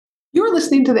You're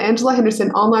listening to the Angela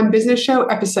Henderson Online Business Show,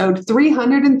 episode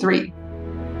 303.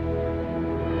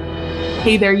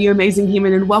 Hey there, you amazing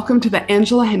human, and welcome to the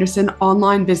Angela Henderson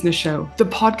Online Business Show, the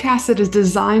podcast that is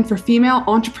designed for female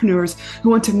entrepreneurs who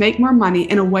want to make more money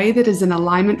in a way that is in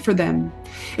alignment for them.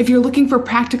 If you're looking for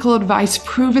practical advice,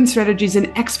 proven strategies,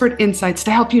 and expert insights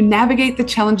to help you navigate the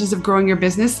challenges of growing your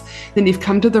business, then you've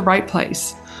come to the right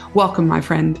place. Welcome, my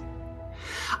friend.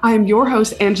 I am your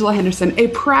host, Angela Henderson, a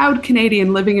proud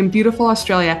Canadian living in beautiful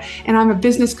Australia, and I'm a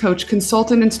business coach,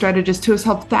 consultant, and strategist who has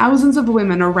helped thousands of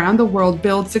women around the world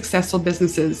build successful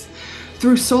businesses.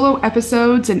 Through solo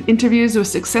episodes and interviews with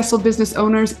successful business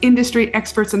owners, industry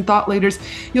experts, and thought leaders,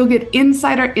 you'll get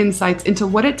insider insights into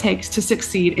what it takes to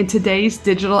succeed in today's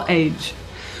digital age.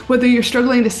 Whether you're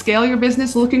struggling to scale your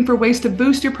business, looking for ways to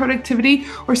boost your productivity,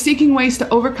 or seeking ways to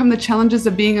overcome the challenges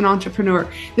of being an entrepreneur,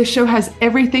 this show has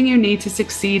everything you need to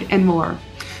succeed and more.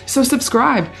 So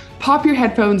subscribe, pop your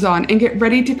headphones on, and get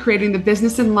ready to creating the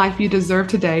business and life you deserve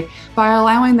today by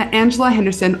allowing the Angela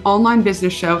Henderson Online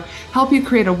Business Show help you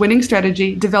create a winning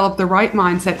strategy, develop the right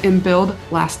mindset, and build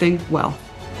lasting wealth.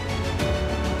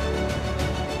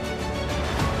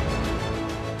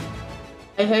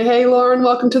 Hey, Loren,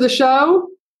 welcome to the show.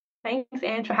 Thanks,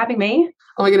 Ange, for having me.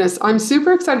 Oh my goodness, I'm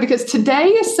super excited because today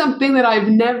is something that I've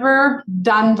never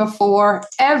done before,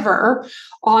 ever,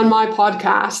 on my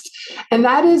podcast. And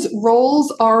that is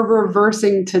roles are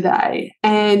reversing today.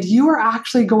 And you are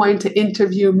actually going to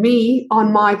interview me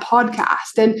on my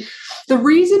podcast. And the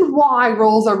reason why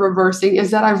roles are reversing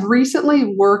is that I've recently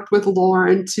worked with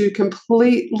Loren to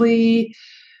completely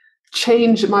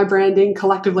change my branding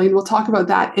collectively. And we'll talk about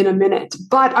that in a minute.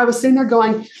 But I was sitting there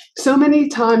going, so many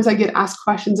times I get asked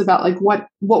questions about like, what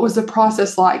was the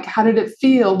process like? How did it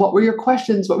feel? What were your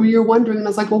questions? What were you wondering? And I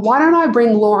was like, well, why don't I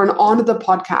bring Loren onto the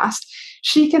podcast?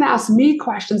 She can ask me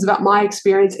questions about my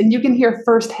experience and you can hear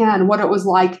firsthand what it was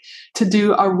like to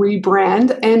do a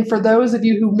rebrand. And for those of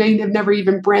you who may have never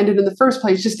even branded in the first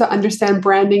place, just to understand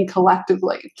branding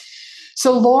collectively.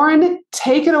 So Loren,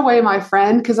 take it away, my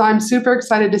friend, because I'm super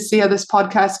excited to see how this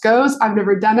podcast goes. I've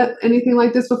never done anything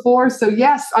like this before. So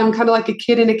yes, I'm kind of like a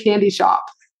kid in a candy shop.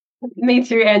 Me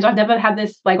too, Ange. I've never had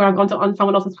this, like when I've gone on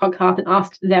someone else's podcast and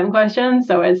asked them questions.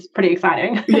 So it's pretty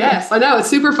exciting. Yes, I know. It's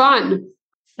super fun.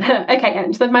 Okay,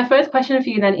 Ange. So my first question for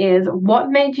you then is, what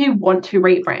made you want to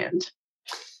rebrand?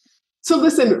 So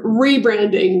listen,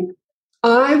 rebranding.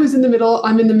 I'm in the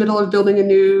middle of building a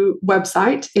new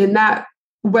website, and that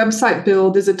website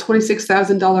build is a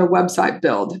 $26,000 website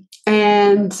build.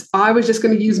 And I was just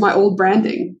going to use my old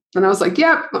branding. And I was like,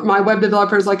 yeah, my web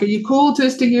developer is like, are you cool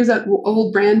to use that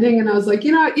old branding? And I was like,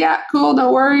 yeah, cool,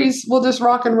 no worries. We'll just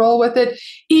rock and roll with it.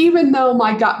 Even though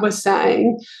my gut was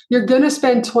saying, you're going to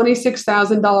spend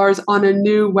 $26,000 on a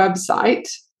new website,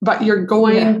 but you're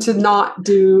going to not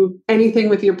do anything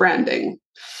with your branding.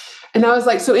 And I was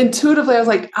like, so intuitively, I was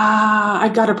like,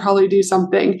 I got to probably do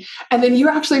something. And then you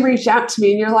actually reached out to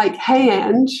me and you're like, hey,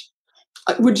 Ange,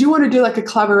 would you want to do like a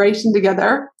collaboration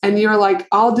together? And you're like,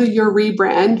 I'll do your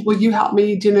rebrand. Will you help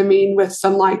me, do you know what I mean, with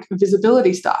some like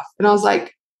visibility stuff? And I was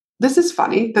like, this is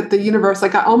funny that the universe,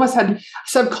 like I almost had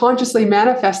subconsciously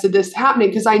manifested this happening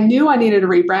because I knew I needed a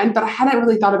rebrand, but I hadn't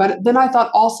really thought about it. Then I thought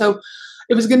also,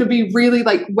 it was going to be really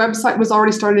like website was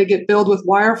already starting to get built with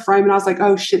wireframe. And I was like,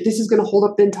 oh shit, this is going to hold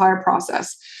up the entire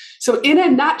process. So in a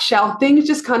nutshell, things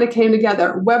just kind of came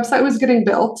together. Website was getting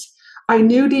built. I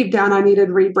knew deep down I needed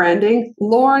rebranding.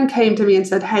 Loren came to me and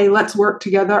said, hey, let's work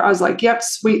together. I was like, yep,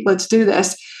 sweet, let's do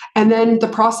this. And then the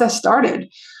process started.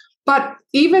 But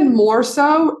even more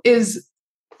so is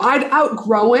I'd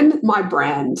outgrown my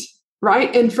brand.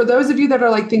 Right. And for those of you that are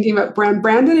like thinking about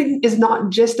branding is not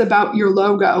just about your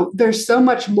logo. There's so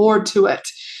much more to it.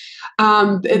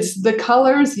 It's the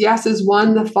colors, yes, is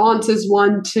one, the fonts is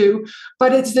one too,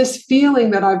 but it's this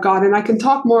feeling that I've got, and I can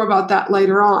talk more about that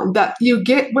later on, that you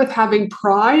get with having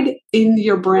pride in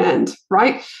your brand,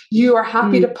 right? You are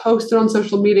happy to post it on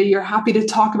social media. You're happy to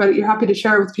talk about it. You're happy to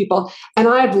share it with people. And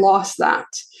I had lost that.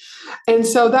 And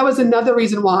so that was another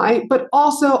reason why, but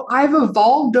also I've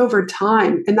evolved over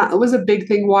time. And that was a big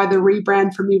thing why the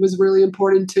rebrand for me was really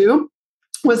important too,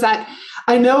 was that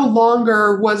I no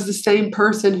longer was the same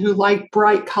person who liked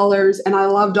bright colors and I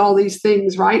loved all these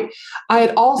things, right? I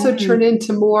had also turned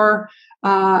into more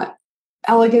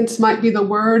elegance might be the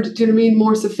word, do you know what I mean?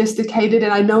 More sophisticated.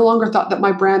 And I no longer thought that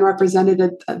my brand represented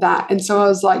that. And so I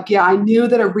was like, yeah, I knew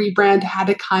that a rebrand had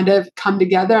to kind of come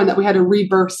together and that we had to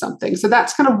rebirth something. So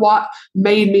that's kind of what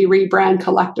made me rebrand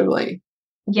collectively.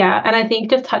 Yeah. And I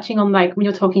think just touching on like when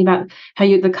you're talking about how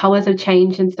the colors have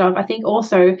changed and stuff, I think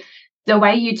also the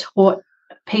way you taught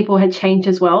people had changed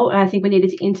as well. And I think we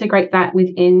needed to integrate that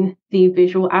within the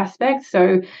visual aspect.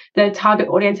 So the target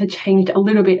audience had changed a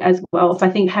little bit as well. So I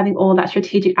think having all that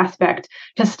strategic aspect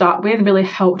to start with really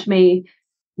helped me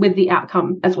with the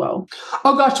outcome as well.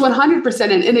 Oh gosh,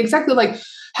 100%. And exactly like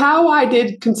how I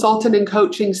did consultant and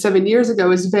coaching 7 years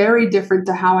ago is very different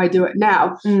to how I do it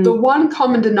now. The one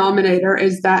common denominator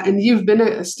is that, and you've been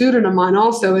a student of mine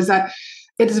also, is that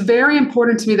it's very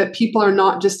important to me that people are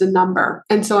not just a number.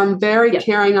 And so I'm very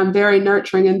caring, I'm very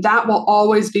nurturing, and that will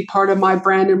always be part of my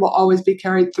brand and will always be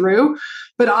carried through.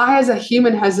 But I, as a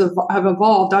human, have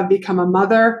evolved. I've become a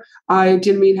mother. I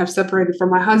didn't have separated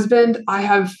from my husband. I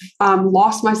have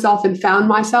lost myself and found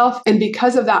myself. And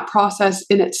because of that process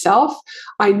in itself,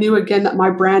 I knew again that my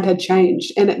brand had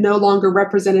changed and it no longer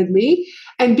represented me.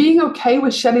 And being okay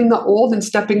with shedding the old and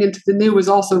stepping into the new was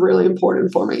also really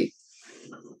important for me.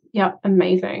 Yeah,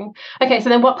 amazing. Okay, so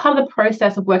then what part of the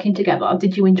process of working together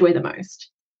did you enjoy the most?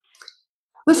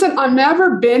 Listen, I've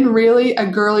never been really a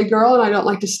girly girl, and I don't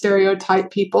like to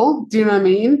stereotype people. Do you know what I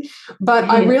mean? But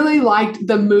I really liked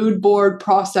the mood board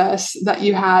process that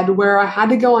you had, where I had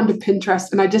to go onto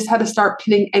Pinterest and I just had to start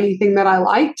pinning anything that I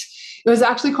liked. It was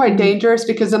actually quite dangerous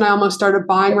because then I almost started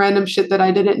buying random shit that I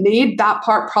didn't need. That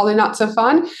part probably not so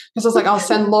fun because I was like, I'll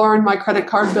send Loren my credit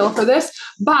card bill for this.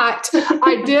 But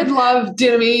I did love, do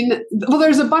you know what I mean? Well,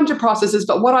 there's a bunch of processes,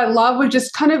 but what I love was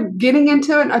just kind of getting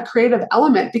into a creative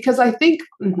element, because I think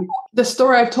the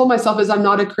story I've told myself is I'm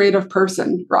not a creative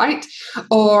person, right?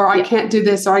 Or I can't do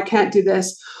this or I can't do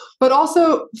this. But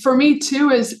also for me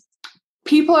too is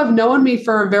people have known me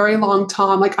for a very long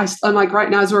time. Like I'm like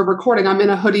right now as we're recording, I'm in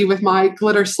a hoodie with my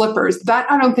glitter slippers. That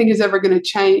I don't think is ever going to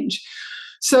change.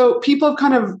 So people have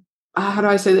kind of, how do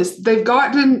I say this? They've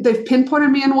pinpointed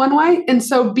me in one way. And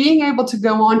so being able to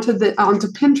go onto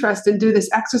Pinterest and do this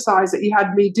exercise that you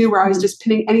had me do, where I was just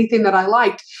pinning anything that I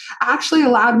liked, actually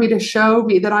allowed me to show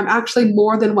me that I'm actually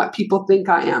more than what people think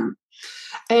I am.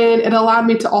 And it allowed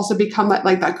me to also become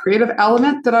that creative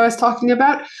element that I was talking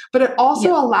about. But it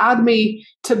also allowed me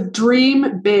to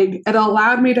dream big. It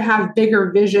allowed me to have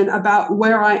bigger vision about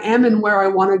where I am and where I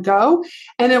want to go.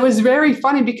 And it was very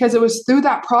funny because it was through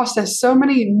that process, so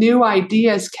many new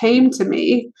ideas came to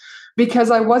me because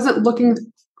I wasn't looking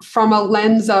from a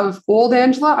lens of old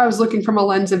Angela. I was looking from a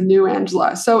lens of new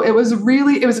Angela. So it was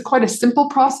quite a simple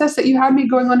process that you had me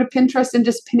going onto Pinterest and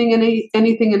just pinning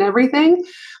anything and everything.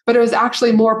 But it was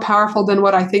actually more powerful than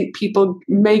what I think people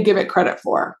may give it credit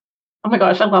for. Oh my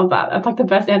gosh, I love that. That's like the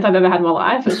best answer I've ever had in my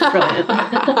life. It's brilliant.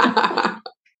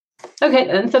 Okay,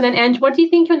 and so then, Ange, what do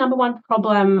you think your number one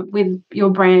problem with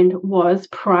your brand was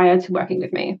prior to working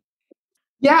with me?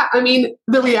 Yeah, I mean,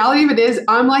 the reality of it is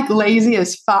I'm like lazy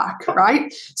as fuck,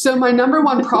 right? So my number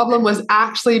one problem was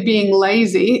actually being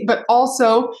lazy, but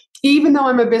also even though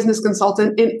I'm a business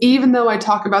consultant and even though I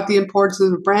talk about the importance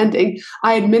of branding,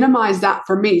 I had minimized that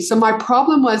for me. So my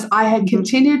problem was I had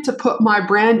continued to put my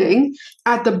branding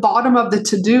at the bottom of the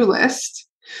to-do list.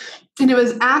 And it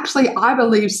was actually, I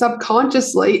believe,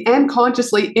 subconsciously and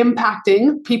consciously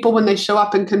impacting people when they show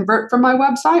up and convert from my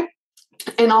website.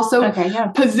 And also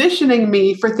positioning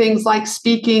me for things like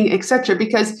speaking, etc.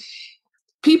 Because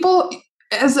people,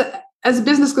 as a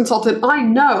business consultant, I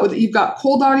know that you've got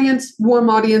cold audience, warm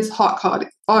audience, hot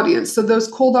audience. So those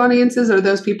cold audiences are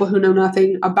those people who know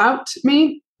nothing about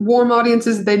me. Warm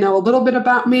audiences, they know a little bit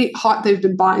about me. Hot, they've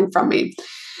been buying from me.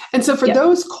 And so for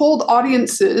those cold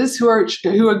audiences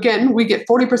who again, we get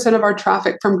 40% of our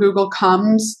traffic from Google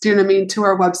comes, do you know what I mean, to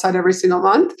our website every single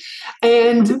month.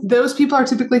 And those people are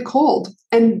typically cold.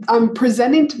 And I'm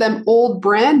presenting to them old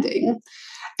branding.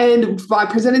 And by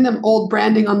presenting them old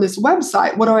branding on this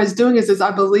website, what I was doing is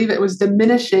I believe it was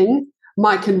diminishing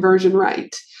my conversion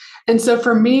rate. And so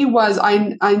for me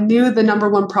I knew the number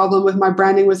one problem with my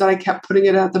branding was that I kept putting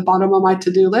it at the bottom of my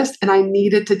to-do list, and I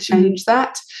needed to change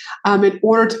that in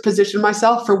order to position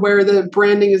myself for where the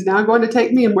branding is now going to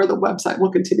take me and where the website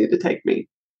will continue to take me.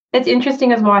 It's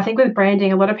interesting as well. I think with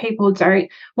branding, a lot of people don't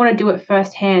want to do it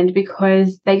firsthand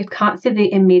because they can't see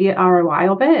the immediate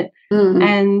ROI of it.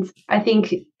 And I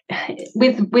think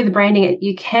with branding,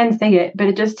 you can see it, but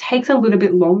it just takes a little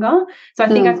bit longer. So I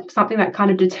think that's something that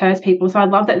kind of deters people. So I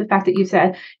love that the fact that you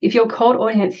said if your cold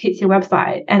audience hits your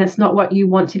website and it's not what you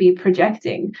want to be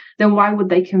projecting, then why would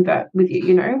they convert with you,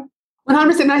 you know?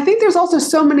 100%. And I think there's also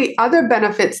so many other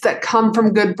benefits that come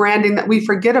from good branding that we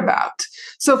forget about.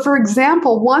 So for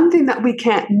example, one thing that we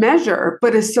can't measure,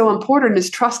 but is so important, is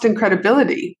trust and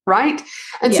credibility, right?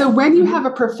 And so when you have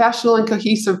a professional and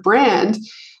cohesive brand,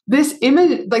 this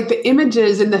image, like the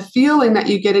images and the feeling that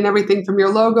you get in everything from your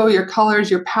logo, your colors,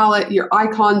 your palette, your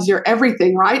icons, your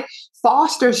everything, right?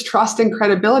 Fosters trust and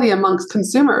credibility amongst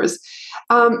consumers.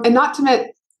 And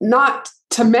not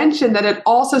to mention that it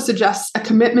also suggests a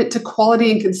commitment to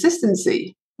quality and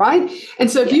consistency, right? And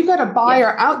so if you've got a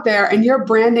buyer out there and your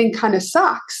branding kind of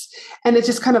sucks and it's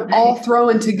just kind of all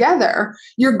thrown together,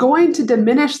 you're going to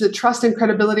diminish the trust and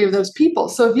credibility of those people.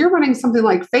 So if you're running something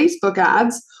like Facebook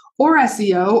ads or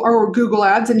SEO or Google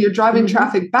ads and you're driving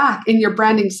traffic back and your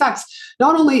branding sucks,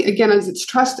 not only, again, is it's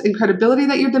trust and credibility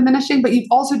that you're diminishing, but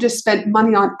you've also just spent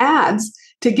money on ads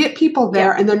to get people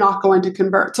there and they're not going to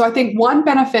convert. So I think one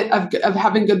benefit of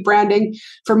having good branding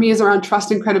for me is around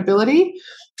trust and credibility.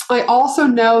 I also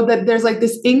know that there's like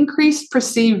this increased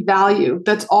perceived value.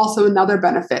 That's also another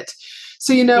benefit.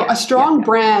 So, a strong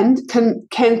brand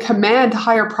can command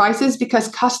higher prices because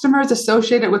customers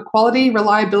associate it with quality,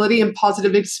 reliability, and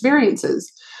positive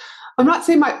experiences. I'm not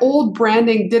saying my old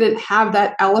branding didn't have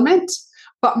that element,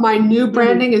 but my new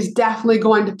branding is definitely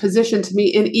going to position to me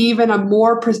in even a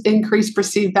more increased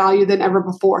perceived value than ever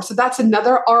before. So that's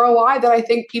another ROI that I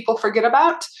think people forget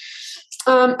about.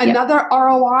 Another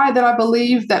ROI that I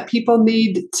believe that people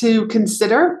need to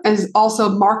consider is also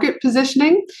market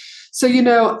positioning. So,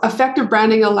 effective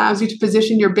branding allows you to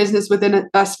position your business within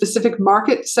a specific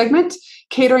market segment,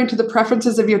 catering to the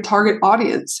preferences of your target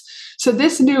audience. So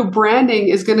this new branding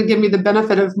is going to give me the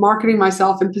benefit of marketing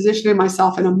myself and positioning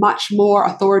myself in a much more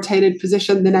authoritative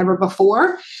position than ever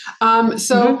before.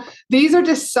 These are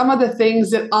just some of the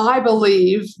things that I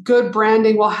believe good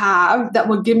branding will have that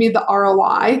will give me the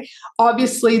ROI.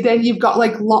 Obviously, then you've got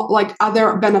like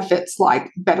other benefits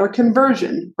like better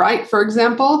conversion, right? For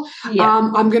example,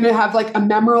 I'm going to have like a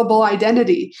memorable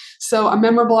identity. So a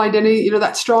memorable identity,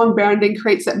 that strong branding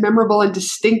creates that memorable and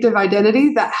distinctive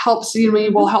identity that helps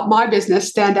will help my business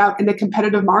stand out in a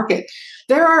competitive market.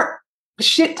 There are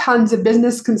shit tons of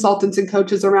business consultants and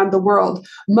coaches around the world.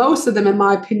 Most of them, in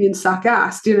my opinion, suck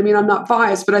ass. Do you know what I mean? I'm not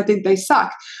biased, but I think they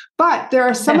suck. But there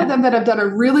are some of them that have done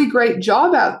a really great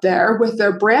job out there with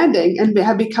their branding and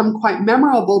have become quite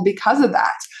memorable because of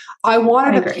that. I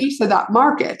wanted a piece of that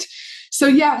market.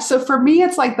 So for me,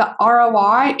 it's like the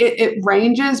ROI, it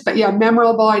ranges, but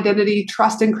memorable identity,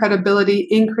 trust and credibility,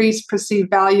 increased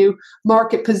perceived value,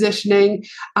 market positioning,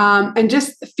 and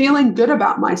just feeling good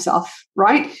about myself,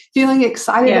 right? Feeling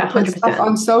excited to put 100%. Stuff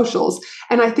on socials.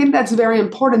 And I think that's very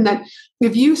important that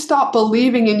if you stop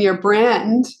believing in your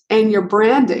brand and your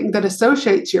branding that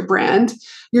associates your brand,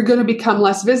 you're going to become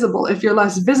less visible. If you're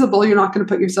less visible, you're not going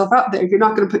to put yourself out there. If you're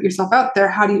not going to put yourself out there,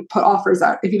 how do you put offers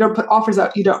out? If you don't put offers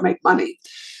out, you don't make money.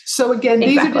 So again,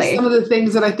 these are just some of the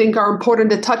things that I think are important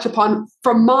to touch upon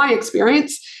from my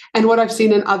experience and what I've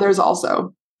seen in others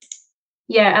also.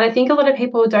 Yeah, and I think a lot of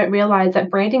people don't realize that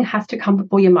branding has to come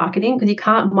before your marketing, because you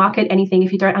can't market anything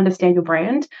if you don't understand your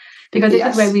brand. Because this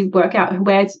is where we work out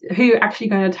who you're actually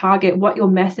going to target, what your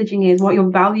messaging is, what your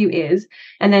value is.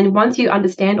 And then once you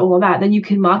understand all of that, then you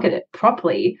can market it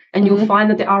properly. And you'll find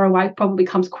that the ROI probably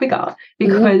comes quicker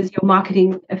because you're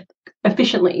marketing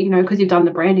efficiently, because you've done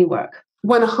the branding work.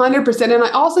 100%. And I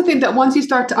also think that once you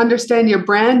start to understand your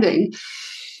branding,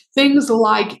 things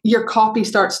like your copy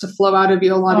starts to flow out of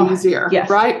you a lot easier,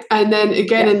 right? And then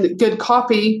again, in good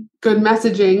copy, good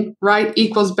messaging, right,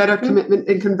 equals better commitment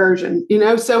and conversion,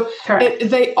 So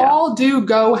they all do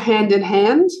go hand in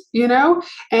hand,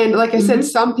 And like I said,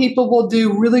 some people will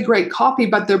do really great copy,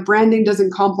 but their branding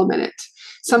doesn't complement it.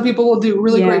 Some people will do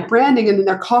really great branding and then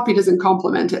their copy doesn't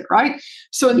complement it, right?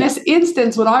 So in this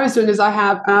instance, what I was doing is I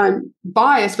have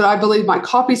bias, but I believe my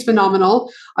copy is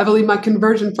phenomenal. I believe my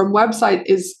conversion from website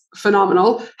is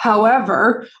phenomenal.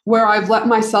 However, where I've let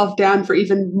myself down for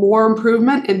even more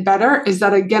improvement and better is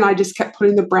that, again, I just kept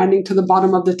putting the branding to the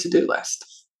bottom of the to-do list.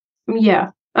 Yeah,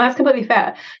 that's completely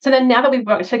fair. So then now that we've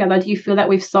worked together, do you feel that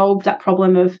we've solved that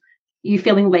problem of you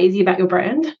feeling lazy about your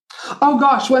brand? Oh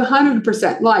gosh,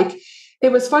 100%. Like,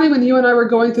 it was funny when you and I were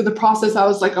going through the process, I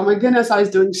was like, oh my goodness, I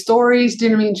was doing stories, do you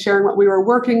know what I mean? Sharing what we were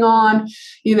working on,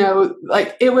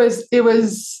 like there's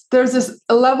this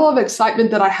level of excitement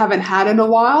that I haven't had in a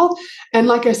while. And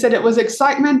like I said, it was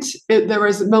excitement. There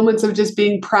was moments of just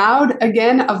being proud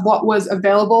again of what was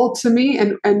available to me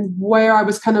and where I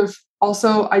was kind of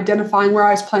also identifying where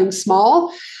I was playing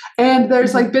small. And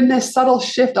there's like been this subtle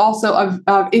shift also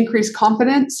of increased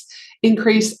confidence,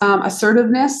 increased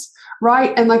assertiveness.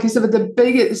 Right. And like I said, but the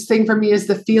biggest thing for me is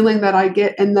the feeling that I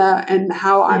get and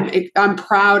how I'm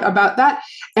proud about that.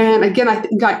 And again, I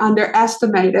think I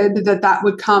underestimated that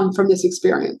would come from this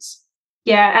experience.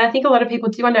 Yeah, and I think a lot of people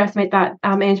do underestimate that,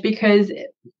 Ange, because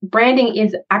branding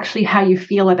is actually how you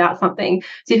feel about something.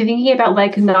 So if you're thinking about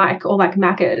like Nike or like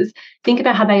Macca's, think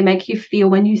about how they make you feel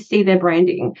when you see their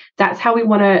branding. That's how we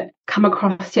want to come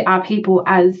across to our people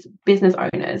as business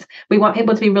owners. We want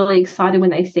people to be really excited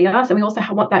when they see us, and we also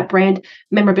want that brand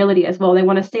memorability as well. They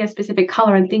want to see a specific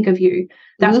color and think of you.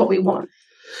 That's what we want.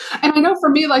 And I know for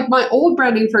me, like my old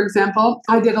branding, for example,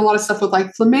 I did a lot of stuff with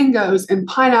like flamingos and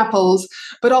pineapples,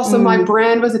 but also my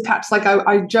brand was attached. Like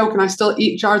I joke and I still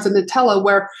eat jars of Nutella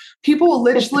where people will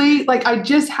literally, like I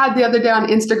just had the other day on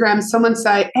Instagram, someone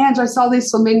say, Ange, I saw these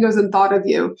flamingos and thought of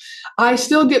you. I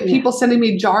still get people sending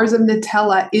me jars of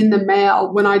Nutella in the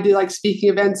mail when I do like speaking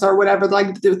events or whatever,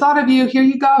 like thought of you, here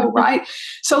you go. Right.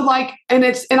 So like, and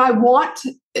I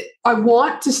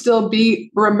want to still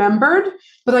be remembered,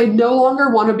 but I no longer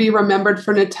want to be remembered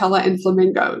for Nutella and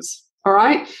flamingos. All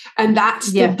right. And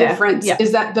that's the difference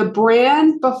is that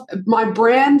my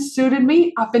brand suited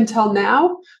me up until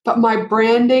now, but my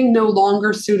branding no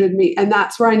longer suited me. And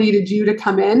that's where I needed you to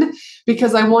come in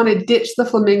because I want to ditch the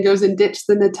flamingos and ditch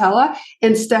the Nutella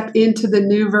and step into the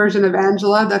new version of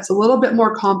Angela that's a little bit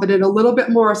more confident, a little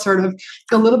bit more assertive,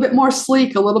 a little bit more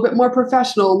sleek, a little bit more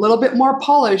professional, a little bit more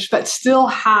polished, but still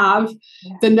have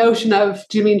the notion of,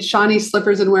 do you mean shiny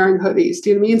slippers and wearing hoodies? Do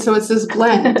you know what I mean? So it's this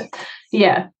blend.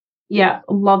 Yeah,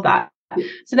 love that.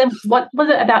 So then what was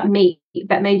it about me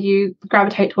that made you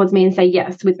gravitate towards me and say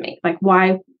yes with me? Like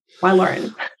why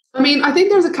Loren? I mean, I think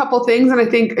there's a couple things. And I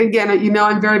think, again,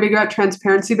 I'm very big about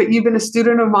transparency, but you've been a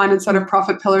student of mine inside of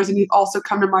Profit Pillars and you've also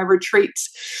come to my retreats.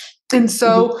 And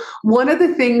so one of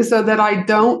the things though that I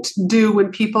don't do when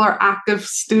people are active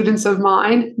students of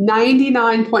mine,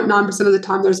 99.9% of the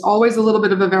time, there's always a little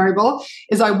bit of a variable,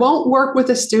 is I won't work with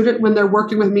a student when they're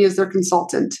working with me as their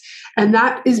consultant. And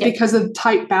that is because of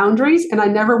tight boundaries. And I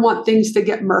never want things to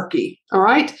get murky. All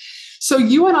right. So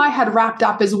you and I had wrapped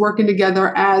up as working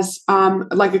together as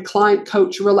like a client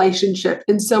coach relationship.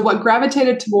 And so what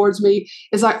gravitated towards me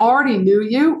is I already knew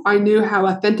you. I knew how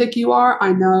authentic you are.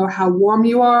 I know how warm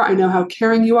you are. I know how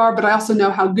caring you are, but I also know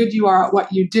how good you are at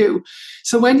what you do.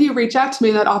 So when you reach out to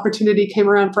me, that opportunity came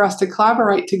around for us to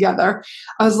collaborate together.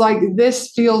 I was like,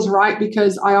 this feels right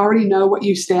because I already know what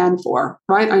you stand for,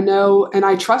 right? I know, and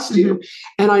I trust you.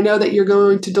 And I know that you're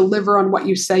going to deliver on what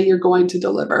you say you're going to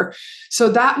deliver. So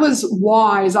that was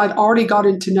wise. I'd already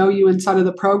gotten to know you inside of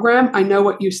the program. I know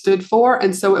what you stood for.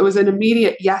 And so it was an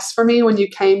immediate yes for me when you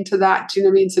came to that,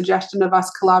 suggestion of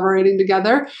us collaborating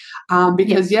together.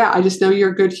 Because I just know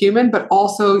you're a good human, but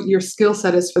also your skill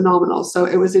set is phenomenal. So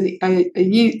it was an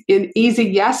easy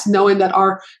yes, knowing that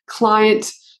our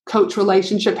client coach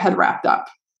relationship had wrapped up.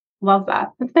 Love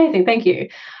that. That's amazing. Thank you.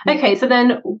 Okay. So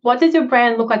then what does your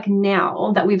brand look like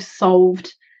now that we've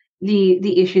solved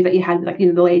the issue that you had, like,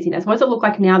 the laziness? What does it look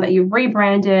like now that you've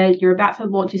rebranded, you're about to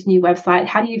launch this new website?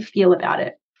 How do you feel about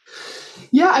it?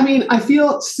 Yeah, I mean, I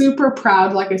feel super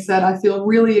proud. Like I said, I feel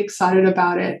really excited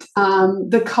about it.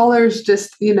 The colors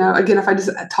just, again, if I just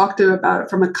talk to about it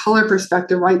from a color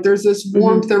perspective, right, there's this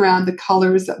warmth around the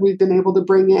colors that we've been able to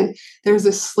bring in. There's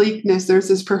this sleekness, there's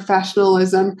this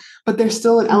professionalism, but there's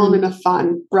still an element of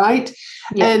fun, right?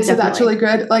 Yeah, and so that's really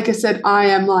good. Like I said,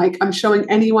 I'm showing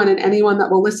anyone that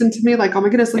will listen to me, like, oh my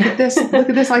goodness, look at this, look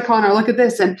at this icon, or look at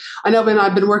this. And I know when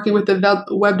I've been working with the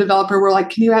web developer, we're like,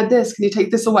 can you add this? Can you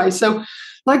take this away? So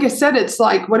like I said, it's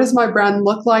like, what does my brand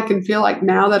look like and feel like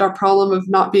now that our problem of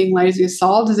not being lazy is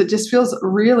solved? Is it just feels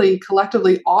really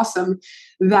collectively awesome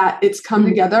that it's come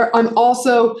together. I'm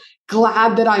also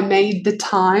glad that I made the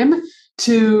time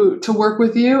to work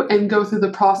with you and go through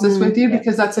the process with you,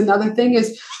 because that's another thing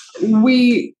is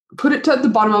we put it to the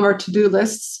bottom of our to-do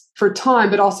lists for time,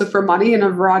 but also for money and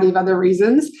a variety of other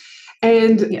reasons.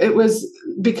 And it was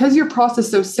because your process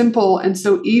is so simple and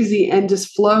so easy and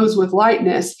just flows with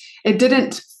lightness, it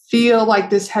didn't feel like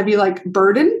this heavy, like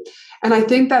burden. And I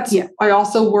think that's, I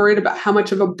also worried about how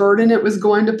much of a burden it was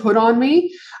going to put on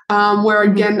me. Where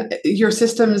again, your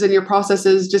systems and your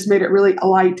processes just made it really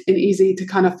light and easy to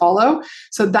kind of follow.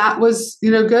 So that was,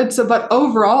 good. So, but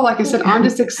overall, like I said, I'm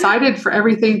just excited for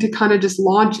everything to kind of just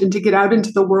launch and to get out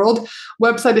into the world.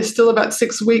 Website is still about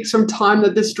 6 weeks from time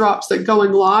that this drops, that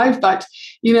going live. But,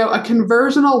 a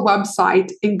conversional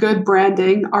website and good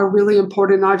branding are really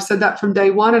important. And I've said that from day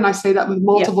one. And I say that with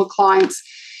multiple clients.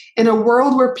 In a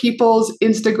world where people's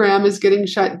Instagram is getting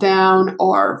shut down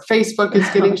or Facebook is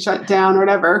getting shut down or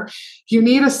whatever, you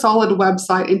need a solid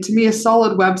website. And to me, a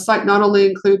solid website not only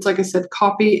includes, like I said,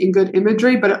 copy and good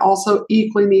imagery, but it also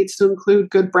equally needs to include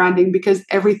good branding because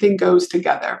everything goes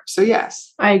together. So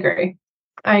yes. I agree.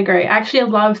 I agree. Actually, I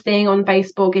love seeing on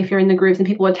Facebook, if you're in the groups and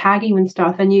people are tagging you and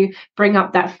stuff, and you bring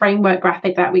up that framework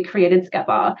graphic that we created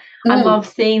together. I love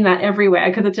seeing that everywhere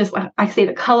because it's just, I see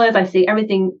the colors, I see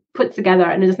everything put together,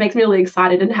 and it just makes me really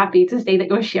excited and happy to see that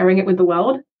you're sharing it with the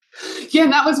world. Yeah,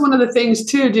 and that was one of the things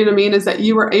too, do you know what I mean, is that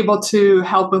you were able to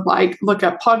help with like look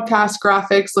at podcast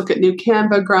graphics, look at new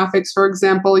Canva graphics, for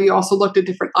example. You also looked at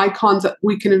different icons that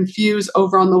we can infuse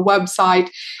over on the website.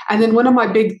 And then one of my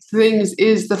big things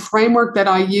is the framework that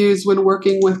I use when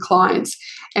working with clients.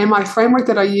 And my framework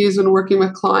that I use when working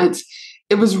with clients,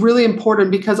 it was really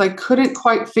important because I couldn't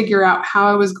quite figure out how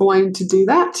I was going to do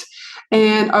that.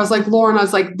 And I was like, Loren, I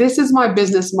was like, this is my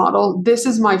business model. This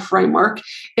is my framework.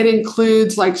 It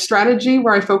includes like strategy,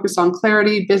 where I focus on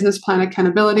clarity, business plan,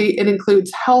 accountability. It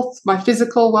includes health, my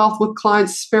physical wealth with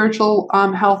clients, spiritual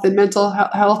health, and mental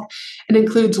health. It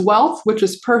includes wealth, which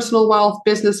is personal wealth,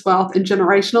 business wealth, and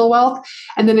generational wealth.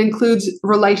 And then includes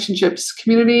relationships,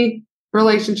 community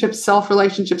relationships, self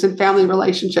relationships, and family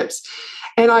relationships.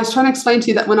 And I was trying to explain to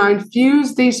you that when I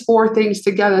infuse these four things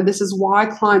together, this is why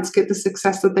clients get the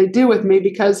success that they do with me,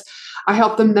 because I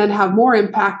help them then have more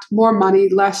impact, more money,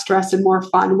 less stress, and more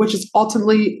fun, which is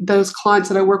ultimately those clients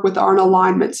that I work with are in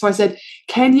alignment. So I said,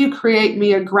 can you create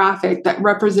me a graphic that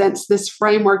represents this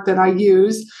framework that I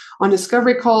use on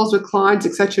discovery calls with clients,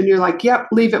 et cetera? And you're like, yep,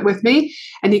 leave it with me.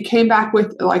 And he came back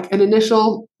with like an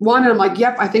initial one. And I'm like,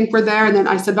 yep, I think we're there. And then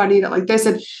I said, I need it like this.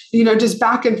 And, just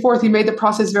back and forth, he made the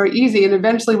process very easy. And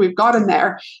eventually we've gotten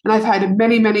there. And I've had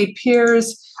many, many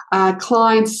peers,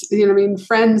 clients,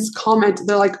 friends comment.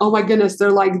 They're like, oh my goodness.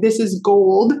 They're like, this is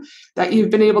gold that you've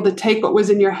been able to take what was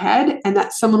in your head and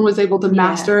that someone was able to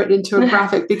master it into a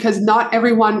graphic, because not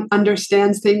everyone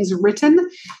understands things written.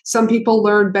 Some people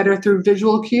learn better through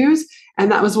visual cues. And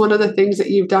that was one of the things that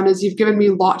you've done, is you've given me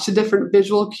lots of different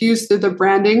visual cues through the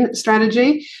branding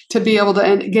strategy to be able to,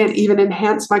 and again, even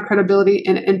enhance my credibility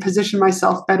and position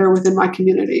myself better within my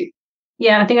community.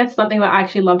 Yeah, I think that's something that I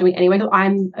actually love doing anyway, because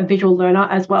I'm a visual learner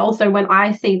as well. So when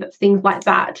I see that things like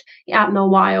that out in the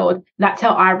wild, that's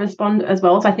how I respond as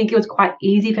well. So I think it was quite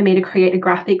easy for me to create a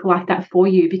graphic like that for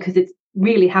you, because it's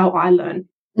really how I learn.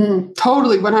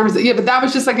 Totally, 100%. Yeah, but that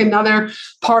was just like another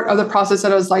part of the process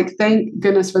that I was like, thank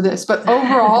goodness for this. But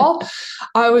overall,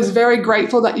 I was very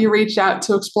grateful that you reached out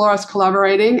to explore us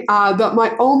collaborating. But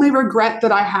my only regret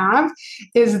that I have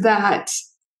is that,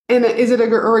 and is it a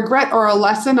regret or a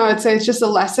lesson? I would say it's just a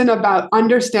lesson about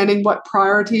understanding what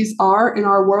priorities are in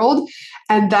our world,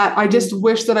 and that I just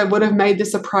wish that I would have made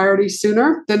this a priority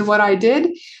sooner than what I did.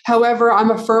 However, I'm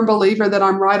a firm believer that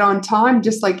I'm right on time,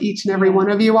 just like each and every one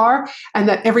of you are, and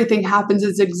that everything happens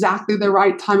at exactly the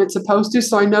right time it's supposed to.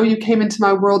 So I know you came into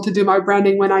my world to do my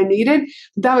branding when I needed.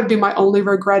 That would be my only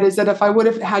regret, is that if I would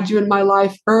have had you in my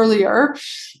life earlier,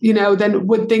 then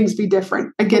would things be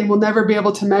different? Again, we'll never be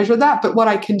able to measure that. But what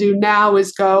I can do now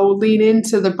is go lean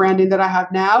into the branding that I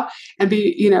have now and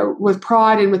be, with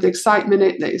pride and with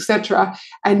excitement, et cetera.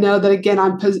 And know that, again,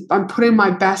 I'm putting my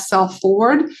best self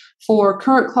forward for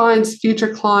current clients,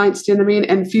 future clients,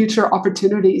 and future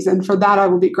opportunities. And for that, I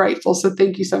will be grateful. So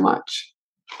thank you so much.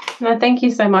 No, thank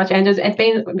you so much, Andrew. It's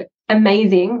been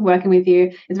amazing working with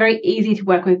you. It's very easy to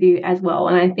work with you as well.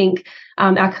 And I think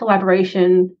our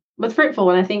collaboration was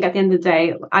fruitful. And I think at the end of the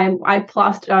day, I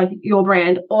plaster your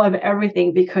brand all over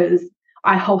everything because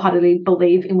I wholeheartedly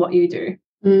believe in what you do.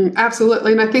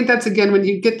 Absolutely. And I think that's, again, when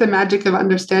you get the magic of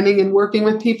understanding and working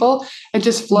with people, it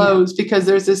just flows because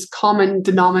there's this common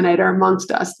denominator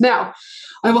amongst us. Now,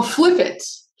 I will flip it,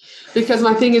 because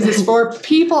my thing is for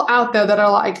people out there that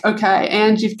are like, okay,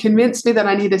 and you've convinced me that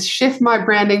I need to shift my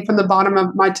branding from the bottom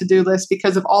of my to-do list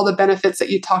because of all the benefits that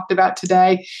you talked about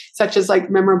today, such as like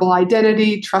memorable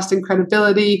identity, trust and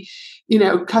credibility,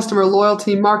 customer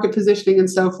loyalty, market positioning,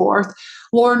 and so forth.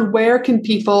 Loren, where can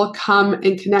people come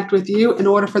and connect with you in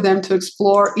order for them to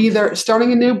explore either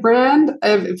starting a new brand,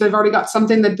 if they've already got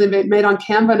something that they've made on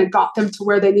Canva and it got them to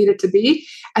where they need it to be,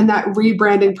 and that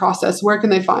rebranding process? Where can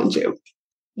they find you?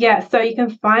 Yeah, so you can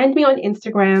find me on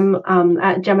Instagram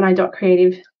at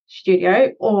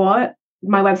gemini.creativestudio, or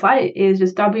my website is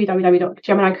just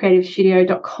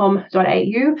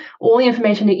www.geminicreativestudio.com.au. All the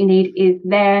information that you need is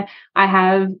there. I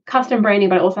have custom branding,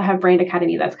 but I also have Brand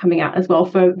Academy that's coming out as well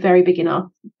for very beginner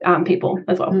people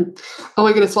as well. Oh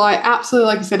my goodness. Well, I absolutely,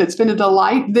 like I said, it's been a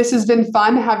delight. This has been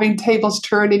fun having tables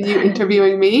turn and you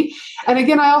interviewing me. And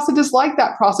again, I also just like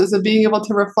that process of being able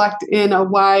to reflect in a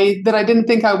way that I didn't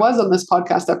think I was on this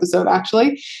podcast episode,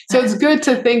 actually. So it's good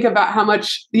to think about how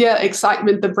much,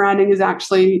 excitement the branding is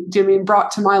actually, Jimmy,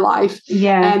 brought to my life.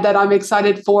 Yeah. And that I'm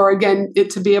excited for, again,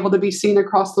 it to be able to be seen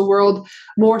across the world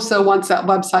more so once that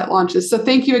website launches. So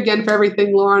thank you again for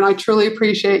everything, Loren. I truly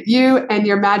appreciate you and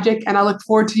your magic. And I look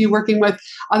forward to you working with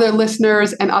other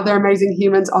listeners and other amazing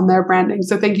humans on their branding.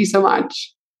 So thank you so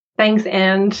much. Thanks,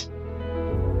 and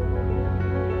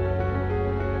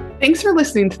thanks for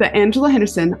listening to the Angela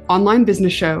Henderson Online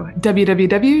Business Show,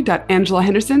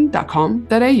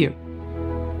 www.angelahenderson.com.au.